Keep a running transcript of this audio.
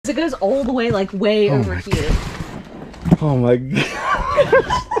It goes all the way, like, way over here. Oh my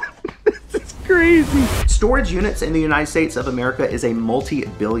god. This is crazy. Storage units in the United States of America is a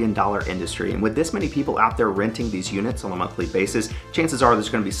multi-billion-dollar industry, and with this many people out there renting these units on a monthly basis, chances are there's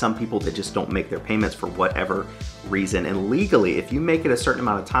going to be some people that just don't make their payments for whatever reason. And legally, if you make it a certain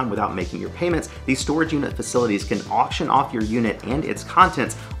amount of time without making your payments, these storage unit facilities can auction off your unit and its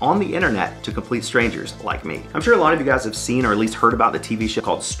contents on the internet to complete strangers like me. I'm sure a lot of you guys have seen or at least heard about the TV show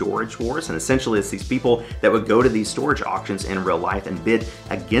called Storage Wars, and essentially it's these people that would go to these storage auctions in real life and bid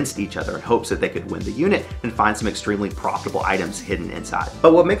against each other in hopes that they could win the unit and find some extremely profitable items hidden inside.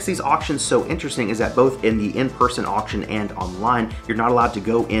 But what makes these auctions so interesting is that both in the in-person auction and online, you're not allowed to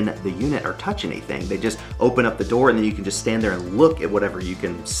go in the unit or touch anything. They just open up the door and then you can just stand there and look at whatever you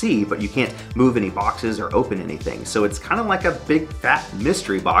can see, but you can't move any boxes or open anything. So it's kind of like a big fat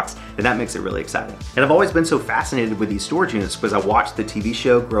mystery box, and that makes it really exciting. And I've always been so fascinated with these storage units because I watched the TV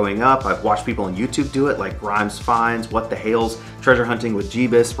show growing up. I've watched people on YouTube do it, like Grimes Finds, What the Hales, Treasure Hunting with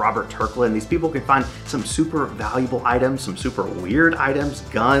Jeebus, Robert Turkla, and these people can find some super valuable items, some super weird items,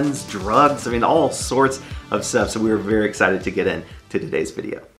 guns, drugs, I mean, all sorts of stuff. So we were very excited to get into today's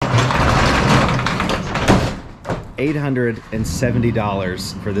video.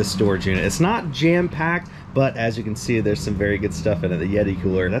 $870 for this storage unit. It's not jam-packed, but as you can see, there's some very good stuff in it. The Yeti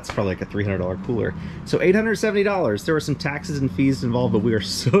cooler, that's probably like a $300 cooler. So $870. There were some taxes and fees involved, but we are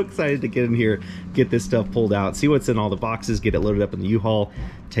so excited to get in here, get this stuff pulled out, see what's in all the boxes, get it loaded up in the U-Haul,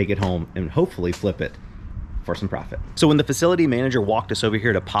 take it home, and hopefully flip it for some profit. So when the facility manager walked us over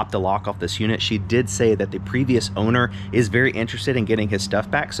here to pop the lock off this unit, she did say that the previous owner is very interested in getting his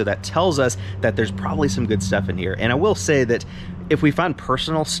stuff back. So that tells us that there's probably some good stuff in here. And I will say that if we find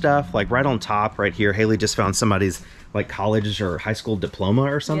personal stuff, like right on top right here, Haley just found somebody's like college or high school diploma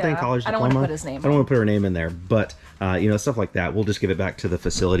or something, college diploma. I don't want to put his name. I don't want to put her name in there, but you know, stuff like that, we'll just give it back to the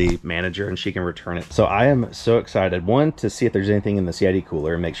facility manager and she can return it. So I am so excited, one, to see if there's anything in this Yeti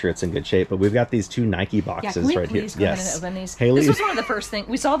cooler and make sure it's in good shape, but we've got these two Nike boxes right here. Yes. Open these? Haley, this was one of the first things.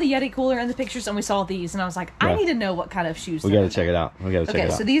 We saw the Yeti cooler in the pictures and we saw these and I was like, I need to know what kind of shoes we got to check it out. We got to check it out.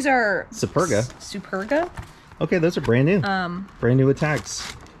 Okay, so these are Superga. Superga? Okay, those are brand new. Brand new with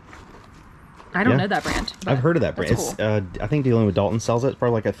tags. I don't know that brand. I've heard of that brand. It's cool. I think Dealing with Dalton sells it. It's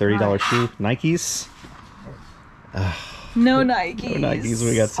probably like a $30 shoe. Nikes. No Nikes. No Nikes.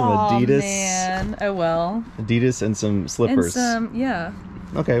 We got some Adidas. Oh man. Oh well. Adidas and some slippers. And some, yeah.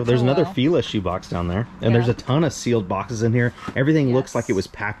 Okay, well, there's another Fila shoe box down there. And there's a ton of sealed boxes in here. Everything looks like it was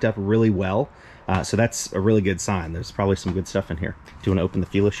packed up really well. So that's a really good sign. There's probably some good stuff in here. Do you want to open the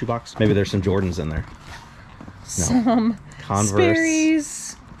Fila shoe box? Maybe there's some Jordans in there. No. Some Converse.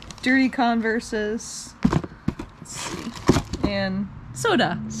 Sperry's, dirty Converses. Let's see. And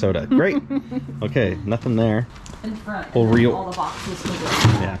soda. Soda. Great. Okay, nothing there. In front. We'll all the boxes.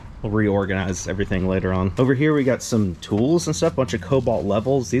 Yeah. We'll reorganize everything later on. Over here we got some tools and stuff, bunch of cobalt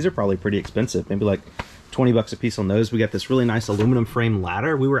levels. These are probably pretty expensive, maybe like 20 bucks a piece on those. We got this really nice aluminum frame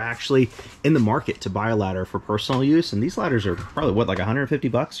ladder. We were actually in the market to buy a ladder for personal use, and these ladders are probably what, like 150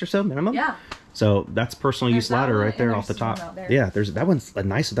 bucks or so minimum? Yeah. So that's personal use ladder right there off the top. Yeah, there's that one's a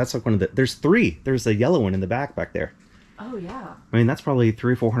nice, that's like one of the, there's three. There's a yellow one in the back there. Oh yeah. I mean, that's probably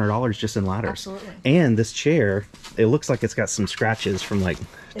 $300 or $400 just in ladders. Absolutely. And this chair, it looks like it's got some scratches from like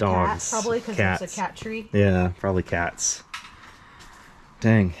dogs. Probably because it's a cat tree. Yeah, probably cats.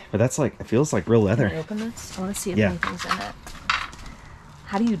 Dang, but that's like, it feels like real leather. Can I open this? I want to see if anything's in it.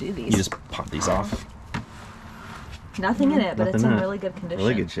 How do you do these? You just pop these off. Nothing in it, but it's in really good condition.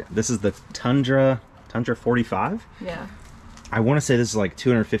 Really good shit. This is the Tundra 45. Yeah. I want to say this is like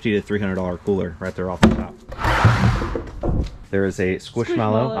 $250 to $300 cooler right there off the top. There is a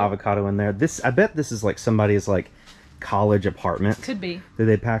Squishmallow avocado in there. This, I bet this is like somebody's like college apartment. Could be. That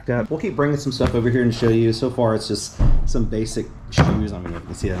they packed up. We'll keep bringing some stuff over here and show you. So far it's just some basic shoes. I mean, you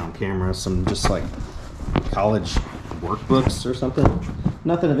can see that on camera. Some just like college workbooks or something.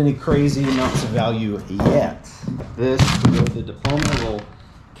 Nothing of any crazy amounts of value yet. This, the diploma, little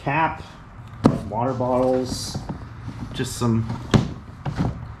cap, water bottles, just some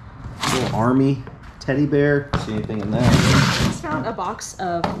little army teddy bear. See anything in there? I just found a box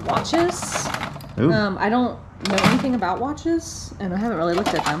of watches. Ooh. I don't know anything about watches, and I haven't really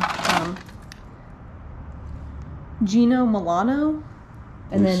looked at them. Gino Milano,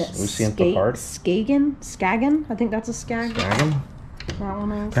 and then Skagen. I think that's a Skag. Skagen? That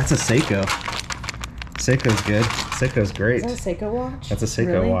one is. That's a Seiko. Seiko's good. Seiko's great. Is that a Seiko watch? That's a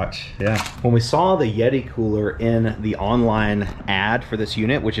Seiko watch, yeah. When we saw the Yeti cooler in the online ad for this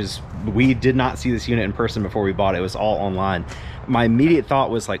unit, which is, we did not see this unit in person before we bought it. It was all online. my immediate thought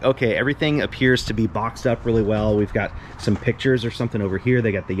was like, okay, everything appears to be boxed up really well. We've got some pictures or something over here.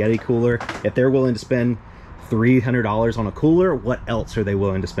 They got the Yeti cooler. If they're willing to spend $300 on a cooler, what else are they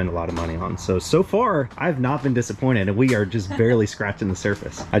willing to spend a lot of money on? So far, I've not been disappointed, and we are just barely scratching the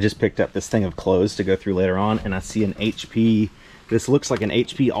surface. I just picked up this thing of clothes to go through later on, and I see an HP. This looks like an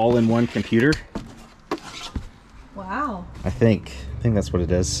HP all-in-one computer. Wow. I think that's what it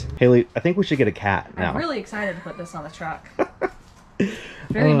is. Haley, I think we should get a cat now. I'm really excited to put this on the truck.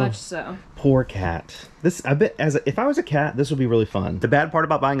 Very much so. Poor cat. This, I bet, if I was a cat, this would be really fun. The bad part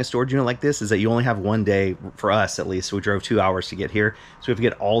about buying a storage unit like this is that you only have one day, for us at least. We drove 2 hours to get here, so we have to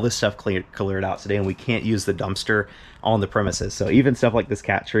get all this stuff cleared out today, and we can't use the dumpster on the premises. So even stuff like this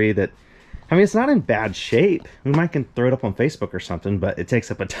cat tree that, I mean, it's not in bad shape. We might can throw it up on Facebook or something, but it takes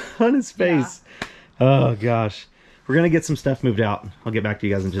up a ton of space. Yeah. Oh gosh. We're gonna get some stuff moved out. I'll get back to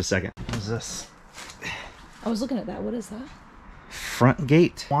you guys in just a second. What is this? I was looking at that. What is that? Front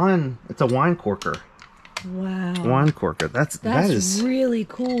gate wine. It's a wine corker. Wow. Wine corker. That is really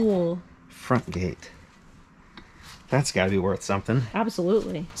cool. Front gate. That's got to be worth something.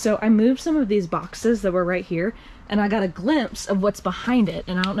 Absolutely. So I moved some of these boxes that were right here, and I got a glimpse of what's behind it.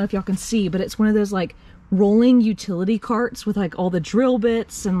 And I don't know if y'all can see, but it's one of those like rolling utility carts with like all the drill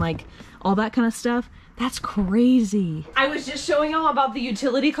bits and like all that kind of stuff. That's crazy. I was just showing y'all about the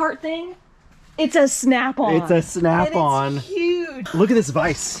utility cart thing. It's a snap-on. It's a snap-on. It's huge. Look at this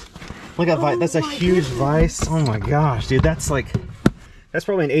vise. Look at that vise. That's a huge vise. Oh my gosh, dude. That's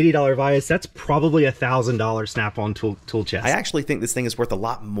probably an $80 vise. That's probably a $1,000 snap-on tool chest. I actually think this thing is worth a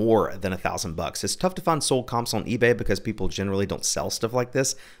lot more than $1,000. It's tough to find sold comps on eBay because people generally don't sell stuff like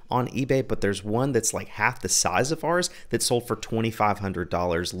this on eBay, but there's one that's like half the size of ours that sold for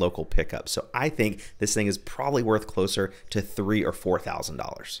 $2,500 local pickup. So I think this thing is probably worth closer to $3,000 or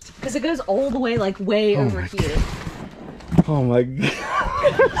 $4,000. Because it goes all the way like way over here. Oh my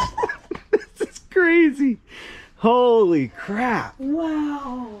god. This is crazy. Holy crap.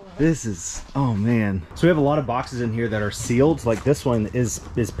 Wow. This is, oh man. So we have a lot of boxes in here that are sealed. Like this one is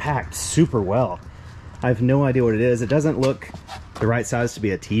packed super well. I have no idea what it is. It doesn't look the right size to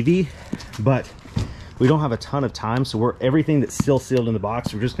be a TV, but we don't have a ton of time. So everything that's still sealed in the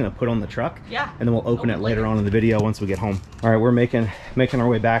box, we're just gonna put on the truck. Yeah. And then we'll open it later on in the video once we get home. All right, we're making our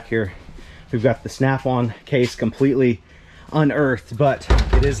way back here. We've got the snap-on case completely unearthed, but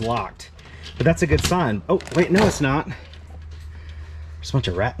it is locked. But that's a good sign. Oh, wait, no, it's not. There's a bunch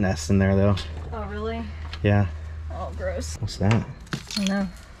of rat nests in there, though. Oh, really? Yeah. Oh, gross. What's that? I don't know.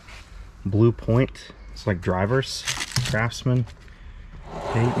 Blue Point. It's like drivers, craftsman.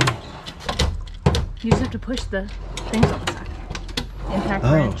 Dayton. You just have to push the things on the side. Impact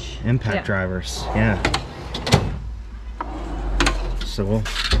wrench. Impact drivers. Yeah. So we'll...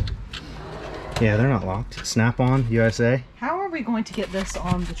 Yeah, they're not locked. Snap-on, USA. How are we going to get this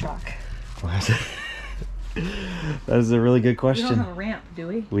on the truck? That is a really good question. We don't have a ramp,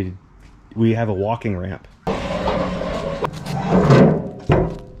 do we? We have a walking ramp.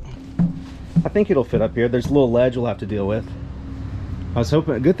 I think it'll fit up here. There's a little ledge we'll have to deal with. I was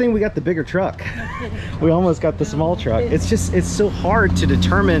hoping, good thing we got the bigger truck. We almost got the small truck. It's so hard to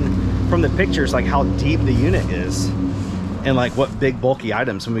determine from the pictures like how deep the unit is and like what big bulky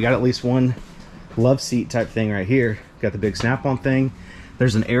items. And we got at least one love seat type thing right here. Got the big snap-on thing.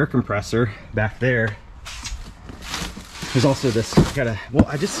 There's an air compressor back there. There's also this, well,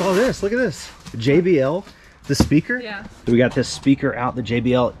 I just saw this, look at this. JBL, the speaker. Yeah. We got this speaker out, the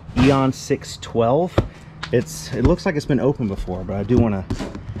JBL Eon 612. It looks like it's been opened before, but I do want to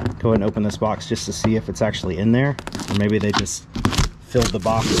go ahead and open this box just to see if it's actually in there. Or maybe they just filled the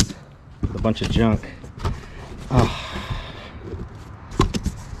box with a bunch of junk. Oh.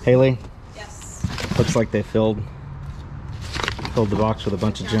 Haley? Yes? Looks like they filled the box with a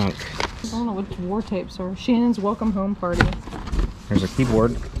bunch of junk. I don't know what war tapes are. Shannon's welcome home party. There's a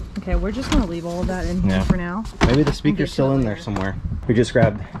keyboard. Okay, we're just gonna leave all of that in here for now. Maybe the speaker's still in there somewhere. We just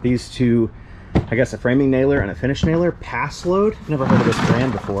grabbed these two, I guess a framing nailer and a finish nailer. Pass load. Never heard of this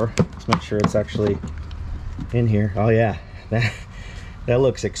brand before. Let's make sure it's actually in here. Oh yeah, that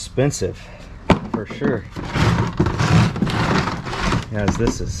looks expensive for sure. Guys,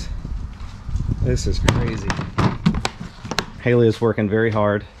 this is crazy. Haley is working very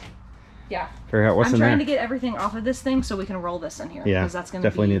hard. Yeah. Figure out what's in I'm there. trying to get everything off of this thing so we can roll this in here. Yeah, that's gonna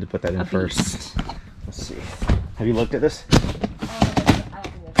definitely need to put that in first. Let's see. Have you looked at this?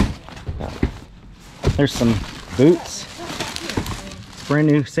 There's some boots. Brand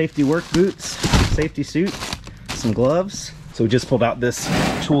new safety work boots, safety suit, some gloves. So we just pulled out this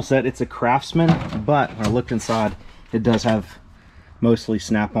tool set. It's a Craftsman, but when I looked inside, it does have mostly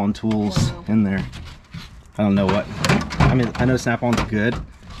snap-on tools in there. I don't know what I mean, I know Snap-on's good.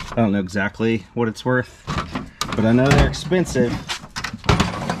 I don't know exactly what it's worth, but I know they're expensive.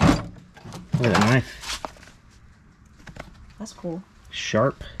 Look at that knife. That's cool.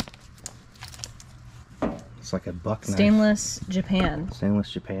 Sharp. It's like a buck knife. Stainless Japan.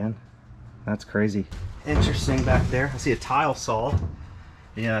 Stainless Japan. That's crazy. Interesting back there. I see a tile saw.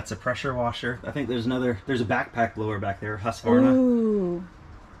 Yeah, that's a pressure washer. I think there's a backpack blower back there, Husqvarna. Ooh.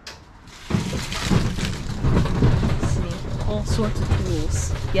 Let's see. All sorts of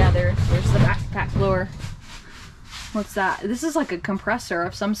tools. Yeah, there's the backpack blower. What's that? This is like a compressor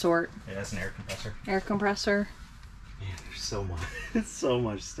of some sort. Yeah, that's an air compressor. Air compressor. Man, there's so much. It's so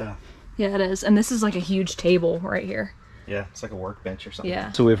much stuff. Yeah, it is. And this is like a huge table right here. Yeah, it's like a workbench or something.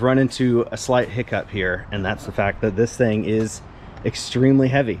 Yeah. So we've run into a slight hiccup here, and that's the fact that this thing is extremely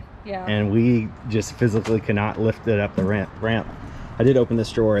heavy. Yeah. And we just physically cannot lift it up the ramp. I did open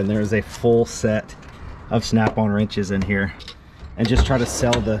this drawer, and there's a full set of Snap-on wrenches in here. And just try to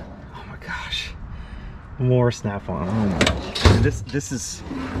sell the, oh my gosh, more Snap-on. Oh my gosh. This is,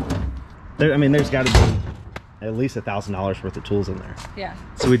 I mean, there's got to be at least $1,000 worth of tools in there. Yeah.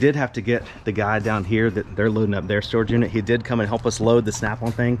 So we did have to get the guy down here that they're loading up their storage unit. He did come and help us load the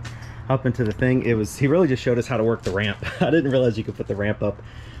Snap-on thing up into the thing. He really just showed us how to work the ramp. I didn't realize you could put the ramp up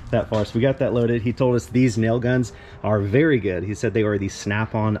that far. So we got that loaded. He told us these nail guns are very good. He said they are the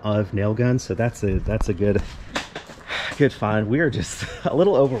Snap-on of nail guns. So that's a good find. We are just a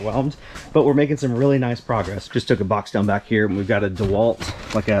little overwhelmed, but we're making some really nice progress. Just took a box down back here, and we've got a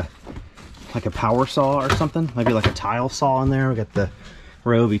DeWalt, like a power saw or something, maybe like a tile saw in there. We got the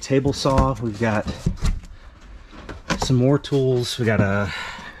Ryobi table saw. We've got some more tools. We got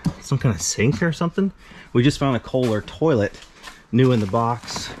some kind of sink or something. We just found a Kohler toilet new in the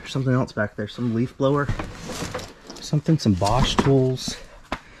box. There's something else back there, some leaf blower, something, some Bosch tools,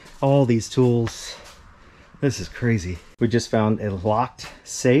 all these tools. This is crazy. We just found a locked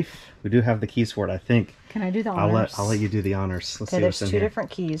safe. We do have the keys for it, I think. Can I do the honors? I'll let you do the honors. Let's see Okay, what's there's in two here. different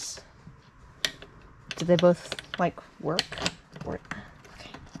keys. Do they both like work? Okay.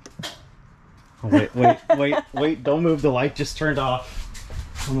 Oh, wait, don't move, the light just turned off.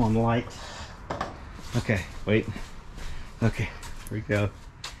 Come on, light. Okay, wait. Okay, here we go.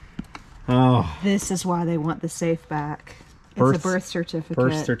 Oh. This is why they want the safe back. It's a birth certificate.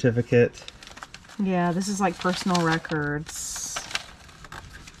 Birth certificate. Yeah, this is like personal records.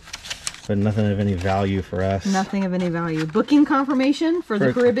 But nothing of any value for us. Nothing of any value. Booking confirmation for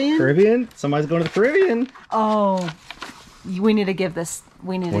the Caribbean. Caribbean? Somebody's going to the Caribbean. Oh, we need to give this.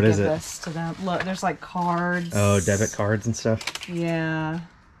 We need What to is give it? this to them. Look, there's like cards. Oh, debit cards and stuff. Yeah.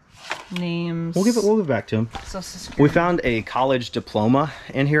 Names. We'll give it back to them. Social Security. We found a college diploma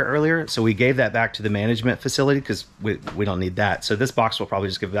in here earlier, so we gave that back to the management facility because we don't need that. So this box we'll probably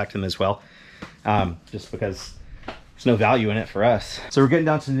just give it back to them as well, just because there's no value in it for us. So we're getting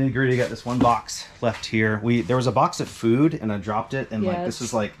down to the nitty gritty. Got this one box left here. There was a box of food and I dropped it, and like this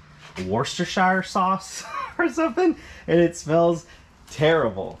is like Worcestershire sauce or something, and it smells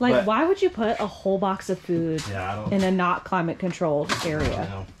terrible. Like, why would you put a whole box of food in a not climate controlled area? I don't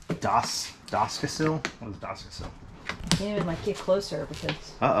know. Doskasil? What is Doskasil? Can't even like get closer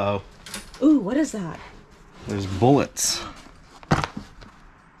because. Uh-oh. Ooh, what is that? There's bullets.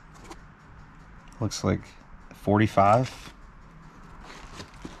 Looks like 45.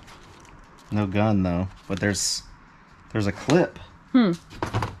 No gun though, but there's a clip. There's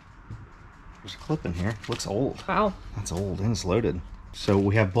a clip in here. Looks old. Wow. That's old and it's loaded. So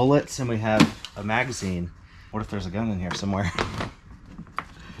we have bullets and we have a magazine. What if there's a gun in here somewhere?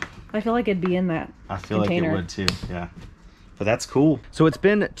 I feel like it'd be in that I feel container. like it would too, yeah. But that's cool. So it's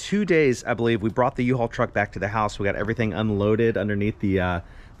been 2 days, I believe. We brought the U-Haul truck back to the house. We got everything unloaded underneath the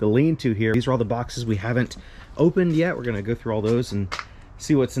lean-to here. These are all the boxes we haven't opened yet. We're gonna go through all those and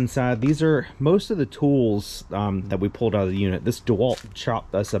see what's inside. These are most of the tools that we pulled out of the unit. This DeWalt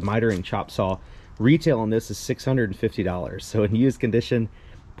that's a mitering chop saw. Retail on this is $650. So in used condition,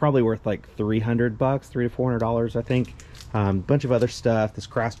 probably worth like $300, $300 to $400, I think. Bunch of other stuff. This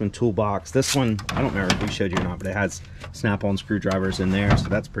Craftsman toolbox. This one, I don't remember if we showed you or not, but it has Snap-on screwdrivers in there, so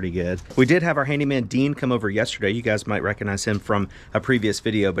that's pretty good. We did have our handyman Dean come over yesterday. You guys might recognize him from a previous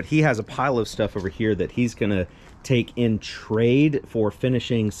video, but he has a pile of stuff over here that he's gonna take in trade for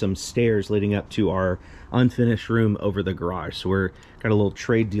finishing some stairs leading up to our unfinished room over the garage. So we're got a little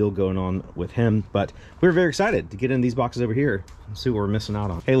trade deal going on with him, but we're very excited to get in these boxes over here and see what we're missing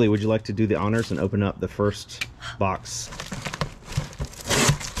out on. Haley, would you like to do the honors and open up the first box?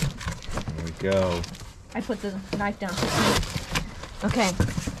 There we go. I put the knife down. Okay,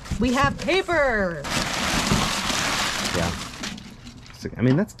 we have paper. Yeah. I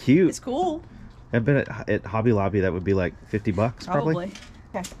mean, that's cute. It's cool. I bet at Hobby Lobby that would be like 50 bucks probably.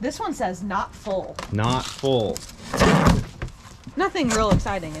 Okay, this one says not full. Not full. Nothing real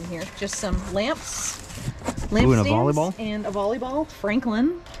exciting in here. Just some lamps, Ooh, and a volleyball? and a volleyball.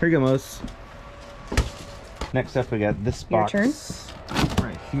 Franklin. Here you go, Mose. Next up, we got this box. Your turn.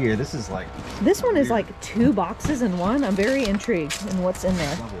 Right here. This is like... This one is like 2 boxes in one. I'm very intrigued in what's in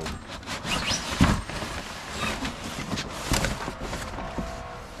there. doubled.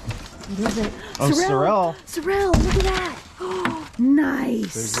 What is it? Oh, Sorrel. Sorrel, look at that. Oh,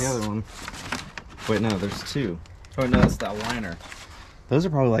 nice. There's the other one. Wait, no, there's 2. Oh, no, that's that liner. Those are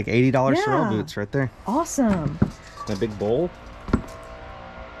probably like $80 Yeah. Sorrel boots right there. Awesome. That big bowl.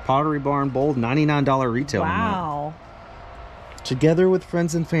 Pottery Barn bowl, $99 retail. Wow. Together with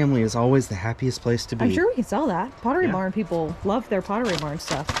friends and family is always the happiest place to be. I'm sure we can sell that. Pottery Yeah. Barn people love their Pottery Barn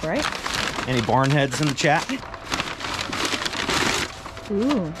stuff, right? Any barn heads in the chat?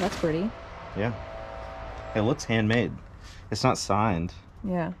 Ooh, that's pretty. Yeah. It looks handmade. It's not signed,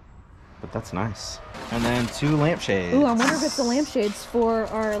 Yeah. but that's nice. And then 2 lampshades. Ooh, I wonder if it's the lampshades for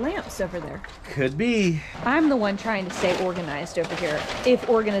our lamps over there. Could be. I'm the one trying to stay organized over here, if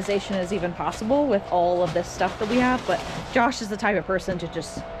organization is even possible with all of this stuff that we have, but Josh is the type of person to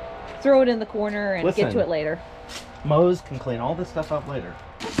just throw it in the corner and get to it later. Mose can clean all this stuff up later.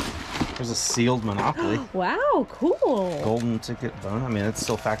 There's a sealed Monopoly. Wow, cool. Golden ticket bone. I mean, it's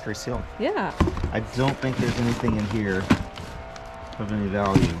still factory sealed. Yeah. I don't think there's anything in here of any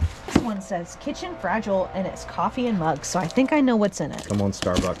value. This one says kitchen fragile and it's coffee and mugs, so I think I know what's in it. Come on,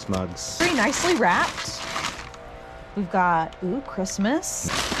 Starbucks mugs. Pretty nicely wrapped. We've got, ooh, Christmas.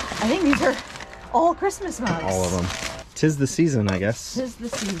 I think these are all Christmas mugs. All of them. 'Tis the season, I guess. 'Tis the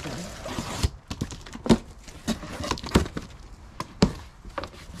season.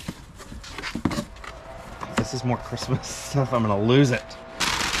 This is more Christmas stuff. I'm gonna lose it.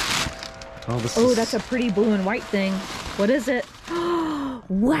 Oh, this Oh, is... that's a pretty blue and white thing. What is it?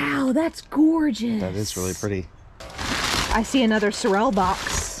 Wow, that's gorgeous. That is really pretty. I see another Sorrel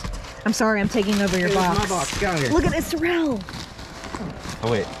box. I'm sorry, I'm taking over your Hey, box. my box. Get out of here. Look at this Sorrel.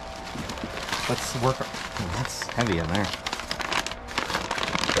 Oh, wait. Let's work. Oh, that's heavy in there.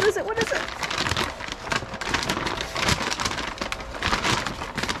 What is it? What is it?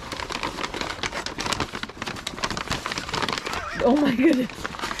 Oh my goodness.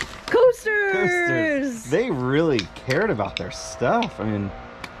 Coasters! They really cared about their stuff. I mean,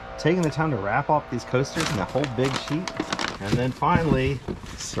 taking the time to wrap up these coasters in a whole big sheet. And then finally,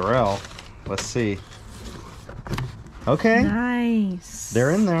 Sorrel. Let's see. Okay. Nice.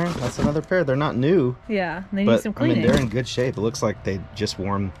 They're in there. That's another pair. They're not new. Yeah, they need But, some I mean, cleaning. they're in good shape. It looks like they just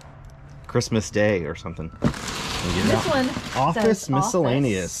worn Christmas Day or something. This one Office says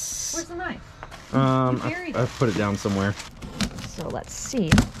miscellaneous. Where's the knife? I put it down somewhere. So let's see.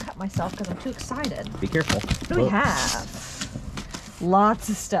 I'll cut myself because I'm too excited. Be careful. What do we have? Lots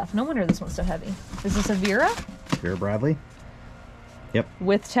of stuff. No wonder this one's so heavy. Is this a Vera? Vera Bradley. Yep.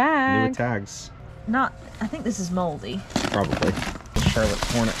 With tag. New with tags. Not, I think this is moldy. Probably. Charlotte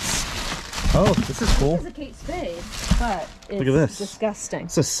Hornets. Oh, this is cool. This is a Kate Spade, but it's Look at this. disgusting.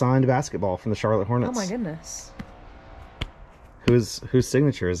 It's a signed basketball from the Charlotte Hornets. Oh my goodness. Whose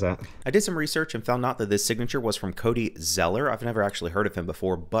signature is that? I did some research and found out that this signature was from Cody Zeller. I've never actually heard of him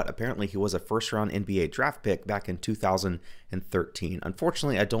before, but apparently he was a first-round NBA draft pick back in 2013.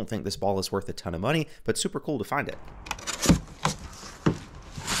 Unfortunately, I don't think this ball is worth a ton of money, but super cool to find it.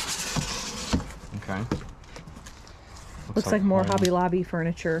 Okay. Looks like more Hobby Lobby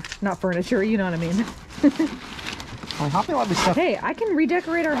furniture. Not furniture, you know what I mean. Oh, Hobby Lobby stuff. Hey, I can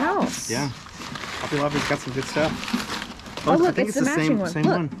redecorate our house. Yeah. Hobby Lobby's got some good stuff. Oh, look, I think it's the matching one. Same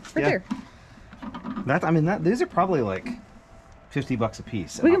Look, one. right there. These are probably like $50 a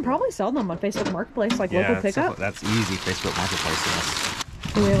piece. We can probably sell them on Facebook Marketplace, like local pickup. That's easy. Facebook Marketplace. Yes.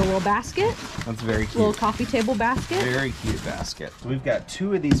 Do we have a little basket? That's very cute. Little coffee table basket? Very cute basket. We've got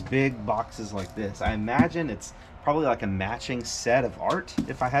 2 of these big boxes like this. I imagine it's probably like a matching set of art,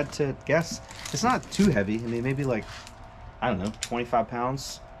 if I had to guess. It's not too heavy. I mean, maybe like, I don't know, 25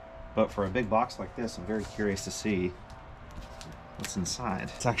 pounds. But for a big box like this, I'm very curious to see what's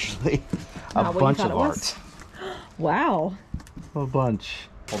inside. It's actually a bunch of art. Wow. A bunch.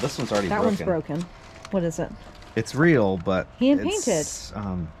 Well, this one's already broken. That one's broken. What is it? It's real, but hand-painted. It's,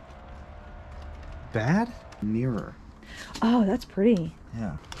 bad mirror. Oh, that's pretty.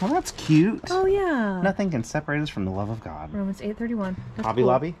 Yeah. Well, that's cute. Oh, yeah. Nothing can separate us from the love of God. Romans 8:31. That's Hobby cool.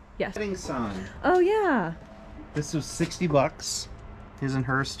 Lobby? Yes. Wedding sign. Oh, yeah. This was $60. His and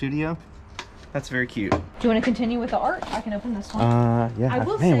her studio. That's very cute. Do you want to continue with the art? I can open this one. Yeah. I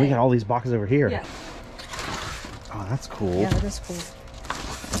will Man, we say- got all these boxes over here. Yeah. Oh, that's cool. Yeah, that is cool.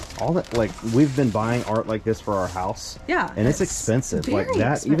 all that, like, we've been buying art like this for our house. Yeah. And it's expensive. Like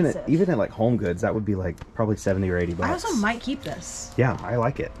that, expensive. even at like Home Goods, that would be like probably 70 or 80 bucks. I also might keep this. Yeah, I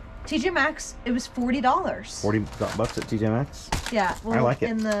like it. TJ Maxx, it was $40. 40 bucks at TJ Maxx? Yeah. Well, I like it.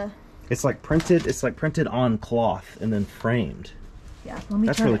 In the... It's like printed on cloth and then framed. Yeah.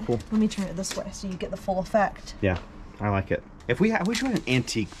 That's really cool. Let me turn it this way so you get the full effect. Yeah, I like it. If we should have an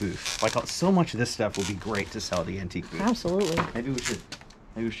antique booth. Like so much of this stuff would be great to sell at the antique booth. Absolutely. Maybe we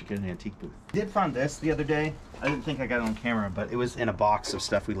should get an antique booth. I did find this the other day. I didn't think I got it on camera, but it was in a box of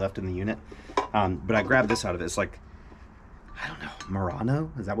stuff we left in the unit. But I grabbed this out of it. It's like, I don't know,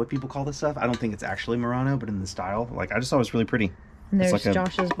 Murano? Is that what people call this stuff? I don't think it's actually Murano, but in the style. Like, I just thought it was really pretty. And there's like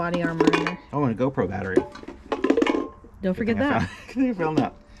Josh's body armor in there. Oh, and a GoPro battery. Don't forget that. I found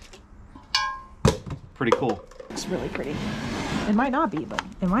that. Pretty cool. It's really pretty. It might not be, but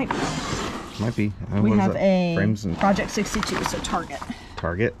it might be. Might be. We have a Frames and Project 62, so Target.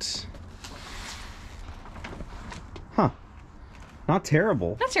 Target. Huh. Not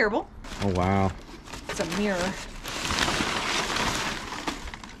terrible. Not terrible. Oh, wow. It's a mirror.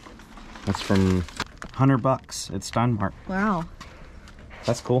 That's from $100 at Steinmart. Wow.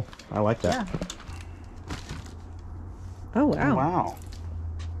 That's cool. I like that. Yeah. Oh, wow. Oh, wow.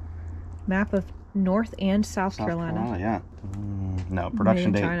 Map of North and South Carolina. Yeah. No,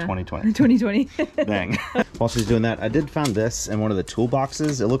 production date 2020. 2020. Dang. While she's doing that, I did find this in one of the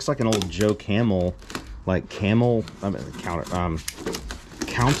toolboxes. It looks like an old Joe Camel, like counter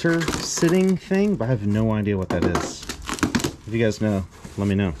sitting thing, but I have no idea what that is. If you guys know, let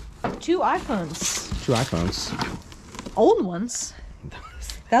me know. 2 iPhones. 2 iPhones. Old ones.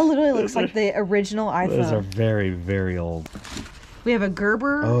 That literally looks like the original iPhone. Those are very, very old. We have a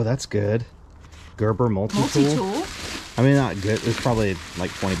Gerber. Oh, that's good. Gerber multi-tool. I mean, not good. It's probably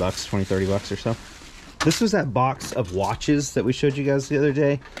like 20 bucks, 20, 30 bucks or so. This was that box of watches that we showed you guys the other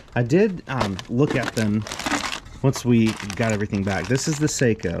day. I did look at them once we got everything back. This is the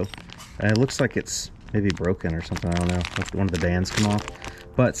Seiko. It looks like it's maybe broken or something. I don't know. Like one of the bands come off.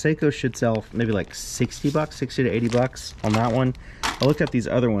 But Seiko should sell maybe like 60 bucks, 60 to 80 bucks on that one. I looked at these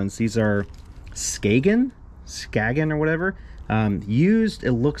other ones. These are Skagen or whatever. Used,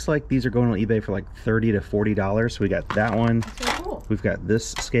 it looks like these are going on eBay for like $30 to $40. So we got that one. That's really cool. We've got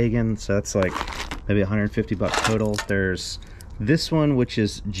this Skagen, so that's like maybe 150 bucks total. There's this one, which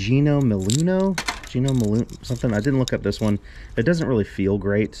is Gino Meluno something. I didn't look up this one. It doesn't really feel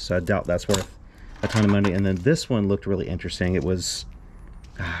great, so I doubt that's worth a ton of money. And then this one looked really interesting. It was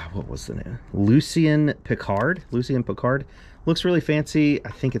what was the name? Lucien Picard. Looks really fancy. I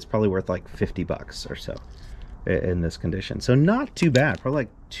think it's probably worth like 50 bucks or so in this condition. So not too bad. Probably like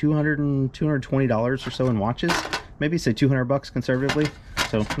 $220 or so in watches. Maybe say 200 bucks conservatively.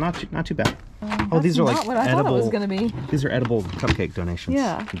 So not too bad. Oh, these are like what I thought it was gonna be. These are edible cupcake donations.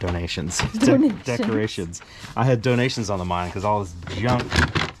 Yeah. Donations. Decorations. I had donations on the mine because all this junk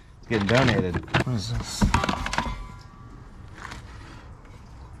is getting donated. What is this?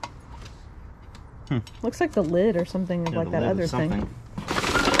 Looks like the lid or something of like that other thing.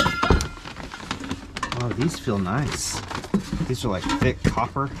 Oh, these feel nice. These are like thick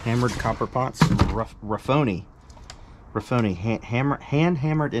copper, hammered copper pots. Raffoni, hand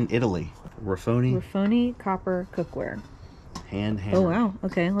hammered in Italy. Raffoni copper cookware. Hand hammered. Oh wow.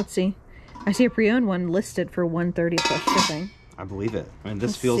 Okay, let's see. I see a pre-owned one listed for $130 plus shipping. I believe it. I mean,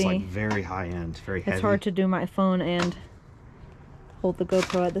 this feels like very high end, very heavy. It's hard to do my phone and hold the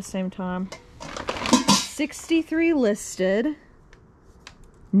GoPro at the same time. 63 listed,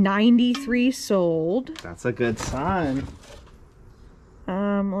 93 sold. That's a good sign.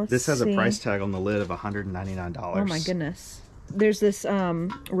 Let's This has see. a price tag on the lid of $199. Oh my goodness. There's this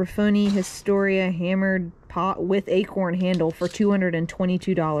Raffoni Historia hammered pot with acorn handle for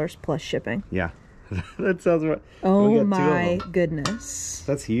 $222 plus shipping. Yeah. That sounds right. Oh my goodness.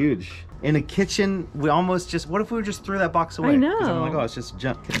 That's huge. In a kitchen, we almost just, what if we just threw that box away? I know. 'Cause I'm like, oh, it's just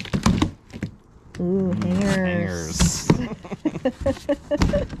junk. Ooh, hangers.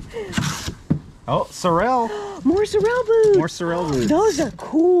 Oh, Sorel. More Sorel boots. More Sorel boots. Those are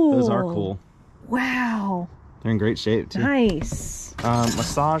cool. Those are cool. Wow. They're in great shape too. Nice.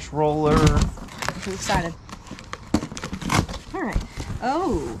 Massage roller. I'm too excited. All right.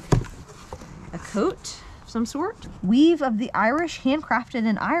 Oh, a coat of some sort. Weave of the Irish, handcrafted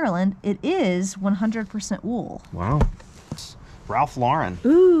in Ireland. It is 100% wool. Wow. It's Ralph Lauren.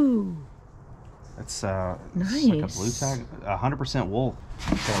 Ooh. It's nice. It's like a blue tag, 100% wool.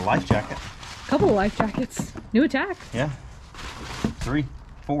 Got a life jacket. Couple of life jackets. New attack. Yeah. 4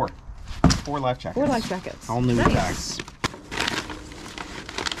 life jackets. 4 life jackets. All new tags.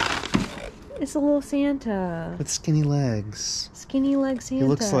 It's a little Santa. With skinny legs. Skinny leg Santa. He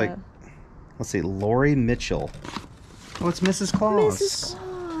looks like, let's see, Lori Mitchell. Oh, it's Mrs. Claus. Mrs.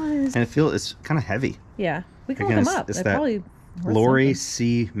 Claus. And it's kind of heavy. Yeah, we can look them up. It's They're that probably worth Lori something.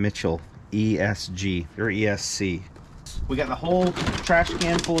 C. Mitchell, ESG, or ESC. We got the whole trash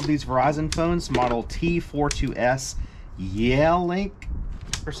can full of these Verizon phones, model T42S Link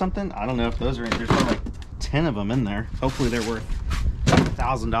or something. I don't know if those are in. There's probably like 10 of them in there. Hopefully they're worth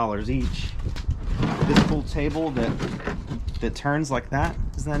 $1,000 each. This cool table that turns like that.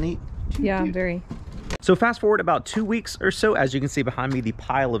 Isn't that neat? Yeah, very. So fast forward about 2 weeks or so, as you can see behind me, the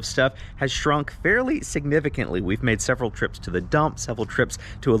pile of stuff has shrunk fairly significantly. We've made several trips to the dump, several trips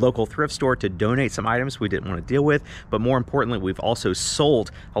to a local thrift store to donate some items we didn't want to deal with, but more importantly, we've also sold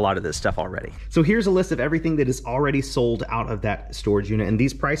a lot of this stuff already. So here's a list of everything that is already sold out of that storage unit, and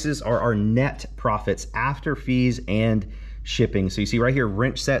these prices are our net profits after fees and shipping. So you see right here,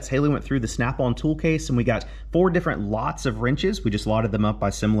 wrench sets. Haley went through the Snap-on tool case and we got 4 different lots of wrenches. We just lotted them up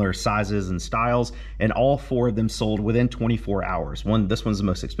by similar sizes and styles, and all 4 of them sold within 24 hours. This one's the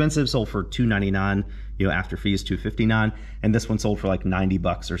most expensive, sold for $2.99, you know, after fees $2.59, and this one sold for like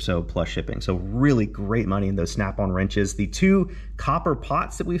 $90 or so plus shipping. So really great money in those Snap-on wrenches. The 2 copper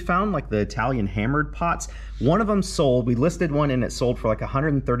pots that we found, like the Italian hammered pots, one of them sold. We listed one and it sold for like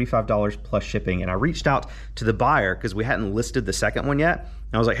 $135 plus shipping, and I reached out to the buyer because we hadn't listed the second one yet.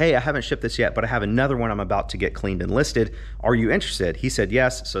 And I was like, hey, I haven't shipped this yet, but I have another one I'm about to get cleaned and listed. Are you interested? He said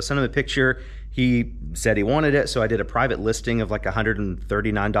yes. So I sent him a picture. He said he wanted it, so I did a private listing of like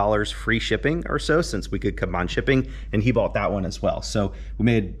 $139 free shipping or so, since we could combine shipping, and he bought that one as well. So we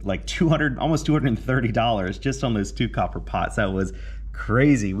made like almost $230 just on those 2 copper pots. That was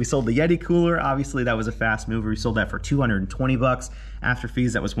crazy. We sold the Yeti cooler. Obviously that was a fast mover. We sold that for $220. After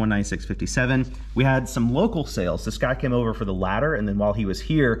fees, that was $196.57. We had some local sales. This guy came over for the ladder, and then while he was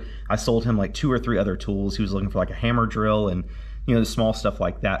here, I sold him like 2 or 3 other tools. He was looking for like a hammer drill and, you know, the small stuff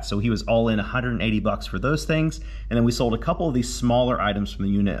like that. So he was all in $180 for those things. And then we sold a couple of these smaller items from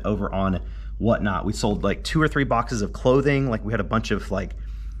the unit over on Whatnot. We sold like 2 or 3 boxes of clothing. Like we had a bunch of like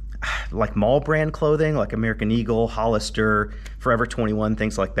mall brand clothing, like American Eagle, Hollister, Forever 21,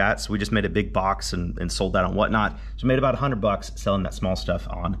 things like that. So we just made a big box and sold that on Whatnot. So we made about $100 selling that small stuff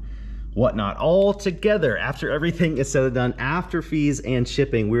on Whatnot. All together, after everything is said and done, after fees and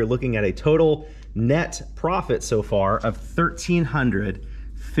shipping, we're looking at a total net profit so far of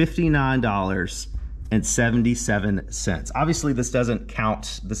 $1,359.77. Obviously this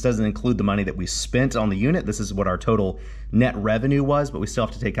doesn't include the money that we spent on the unit. This is what our total net revenue was, but we still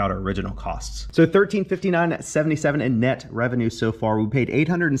have to take out our original costs. So $1,359.77 in net revenue so far. We paid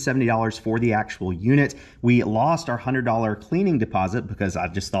 $870 for the actual unit. We lost our $100 cleaning deposit because I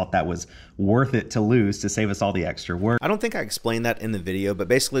just thought that was worth it to lose to save us all the extra work. I don't think I explained that in the video, but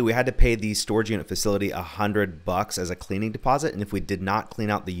basically we had to pay the storage unit facility $100 as a cleaning deposit, and if we did not clean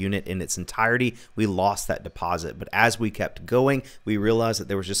out the unit in its entirety, we lost that deposit. But as we kept going, we realized that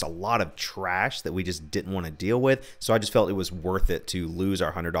there was just a lot of trash that we just didn't want to deal with, so I just felt it was worth it to lose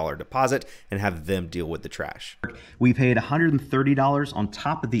our $100 deposit and have them deal with the trash. We paid $130 on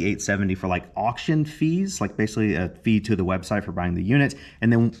top of the $870 for like auction fees, like basically a fee to the website for buying the unit.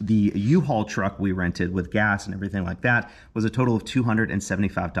 And then the U-Haul truck we rented with gas and everything like that was a total of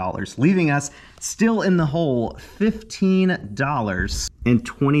 $275, leaving us still in the hole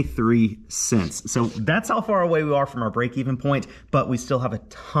 $15.23. So that's how far away we are from our break-even point, but we still have a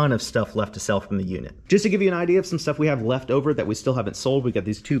ton of stuff left to sell from the unit. Just to give you an idea of some stuff we have left over that we still haven't sold, we got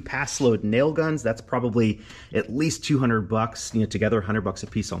these 2 pass-load nail guns. That's probably at least $200, you know, together $100 a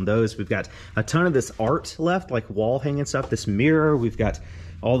piece on those. We've got a ton of this art left, like wall hanging stuff, this mirror. We've got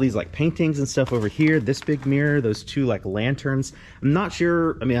all these like paintings and stuff over here, this big mirror, those 2 like lanterns. I'm not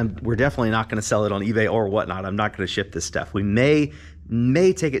sure, I mean, we're definitely not gonna sell it on eBay or Whatnot. I'm not gonna ship this stuff. We may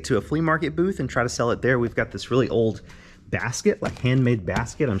take it to a flea market booth and try to sell it there. We've got this really old basket, like handmade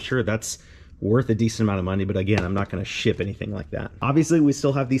basket. I'm sure that's worth a decent amount of money, but again, I'm not gonna ship anything like that. Obviously, we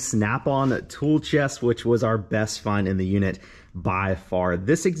still have the Snap-on tool chest, which was our best find in the unit by far.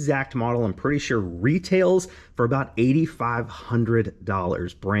 This exact model, I'm pretty sure, retails for about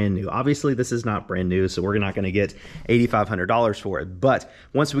 $8,500 brand new. Obviously, this is not brand new, so we're not gonna get $8,500 for it. But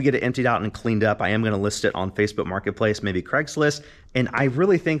once we get it emptied out and cleaned up, I am gonna list it on Facebook Marketplace, maybe Craigslist, and I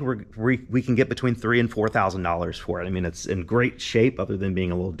really think we can get between $3,000 and $4,000 for it. I mean, it's in great shape other than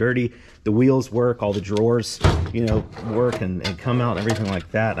being a little dirty. The wheels work, all the drawers, you know, work and come out and everything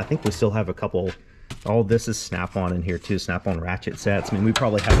like that. I think we still have a couple. All this is Snap-on in here too, Snap-on ratchet sets. I mean, we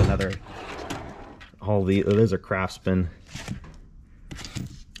probably have another, those are Craftsman.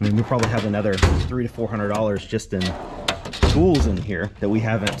 I mean, we probably have another $300 to $400 just in tools in here that we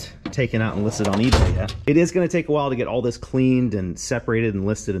haven't taken out and listed on eBay yet. It is going to take a while to get all this cleaned and separated and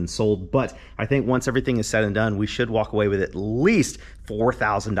listed and sold, but I think once everything is said and done, we should walk away with at least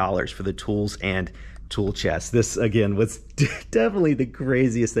 $4,000 for the tools and tool chest. This again was definitely the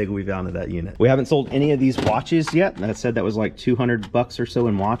craziest thing we found in that unit. We haven't sold any of these watches yet. That said, that was like 200 bucks or so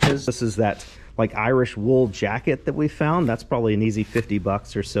in watches. This is that like Irish wool jacket that we found. That's probably an easy 50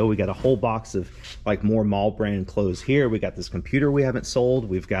 bucks or so. We got a whole box of like more mall brand clothes here. We got this computer we haven't sold.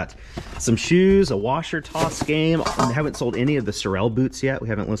 We've got some shoes, a washer toss game. We haven't sold any of the Sorel boots yet. We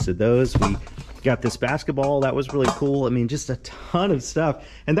haven't listed those. We got this basketball. That was really cool. I mean, just a ton of stuff.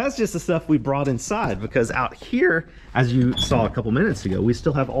 And that's just the stuff we brought inside, because out here, as you saw a couple minutes ago, we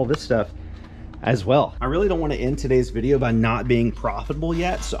still have all this stuff as well. I really don't want to end today's video by not being profitable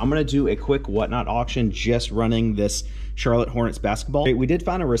yet, so I'm going to do a quick whatnot auction just running this Charlotte Hornets basketball. We did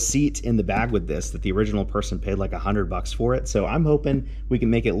find a receipt in the bag with this that the original person paid like 100 bucks for it, so I'm hoping we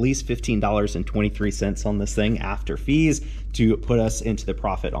can make at least $15.23 on this thing after fees to put us into the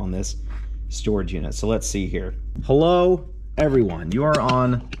profit on this storage unit. So let's see here. Hello everyone, you are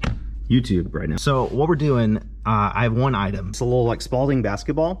on YouTube right now. So what we're doing, I have one item. It's a little like Spalding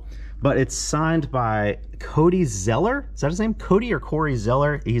basketball, but it's signed by Cody Zeller. Is that his name? Cody or Corey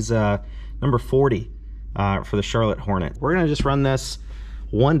Zeller. He's number 40 for the Charlotte Hornet. We're gonna just run this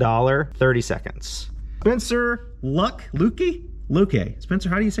 $1, 30 seconds. Spencer Luke. Spencer,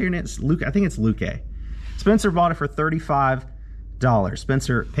 how do you say your name? It's Luke. I think it's Luke. Spencer bought it for $35.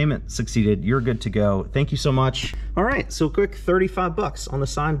 Spencer, payment succeeded. You're good to go. Thank you so much. All right, so quick 35 bucks on the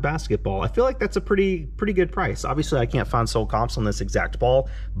signed basketball. I feel like that's a pretty good price. Obviously, I can't find sold comps on this exact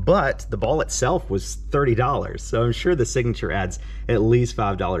ball, but the ball itself was $30. So I'm sure the signature adds at least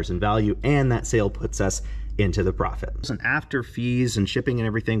 $5 in value, and that sale puts us into the profit. And after fees and shipping and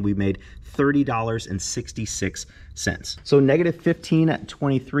everything, we made $30.66. So negative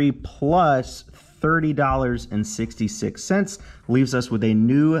 15.23 plus $30.66 leaves us with a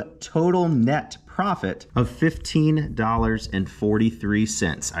new total net profit of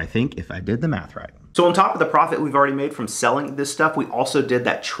 $15.43. I think, if I did the math right. So on top of the profit we've already made from selling this stuff, we also did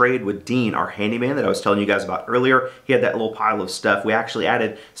that trade with Dean, our handyman that I was telling you guys about earlier. He had that little pile of stuff. We actually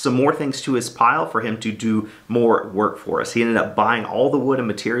added some more things to his pile for him to do more work for us. He ended up buying all the wood and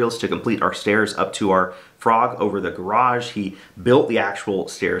materials to complete our stairs up to our frog over the garage. He built the actual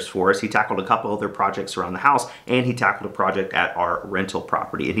stairs for us. He tackled a couple other projects around the house, and he tackled a project at our rental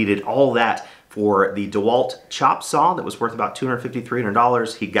property. And he did all that for the DeWalt chop saw that was worth about $250,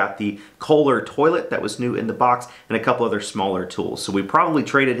 $300. He got the Kohler toilet that was new in the box, and a couple other smaller tools. So we probably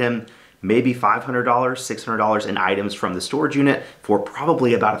traded him maybe $500, $600 in items from the storage unit for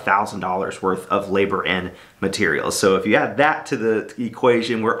probably about $1,000 worth of labor and materials. So if you add that to the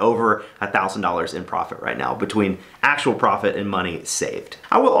equation, we're over $1,000 in profit right now between actual profit and money saved.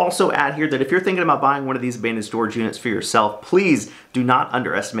 I will also add here that if you're thinking about buying one of these abandoned storage units for yourself, please do not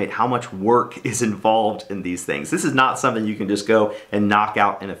underestimate how much work is involved in these things. This is not something you can just go and knock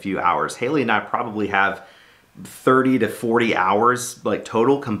out in a few hours. Haley and I probably have 30 to 40 hours like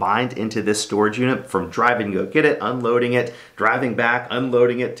total combined into this storage unit, from driving to go get it, unloading it, driving back,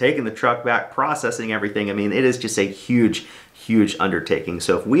 unloading it, taking the truck back, processing everything. I mean, it is just a huge undertaking.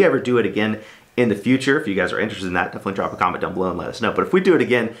 So if we ever do it again in the future, if you guys are interested in that, definitely drop a comment down below and let us know. But if we do it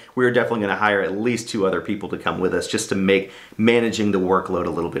again, we're definitely going to hire at least 2 other people to come with us just to make managing the workload a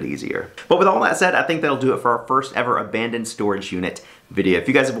little bit easier. But with all that said, I think that'll do it for our first ever abandoned storage unit video. If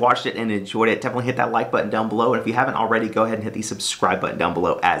you guys have watched it and enjoyed it, definitely hit that like button down below. And if you haven't already, go ahead and hit the subscribe button down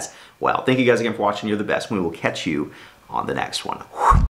below as well. Thank you guys again for watching. You're the best. We will catch you on the next one.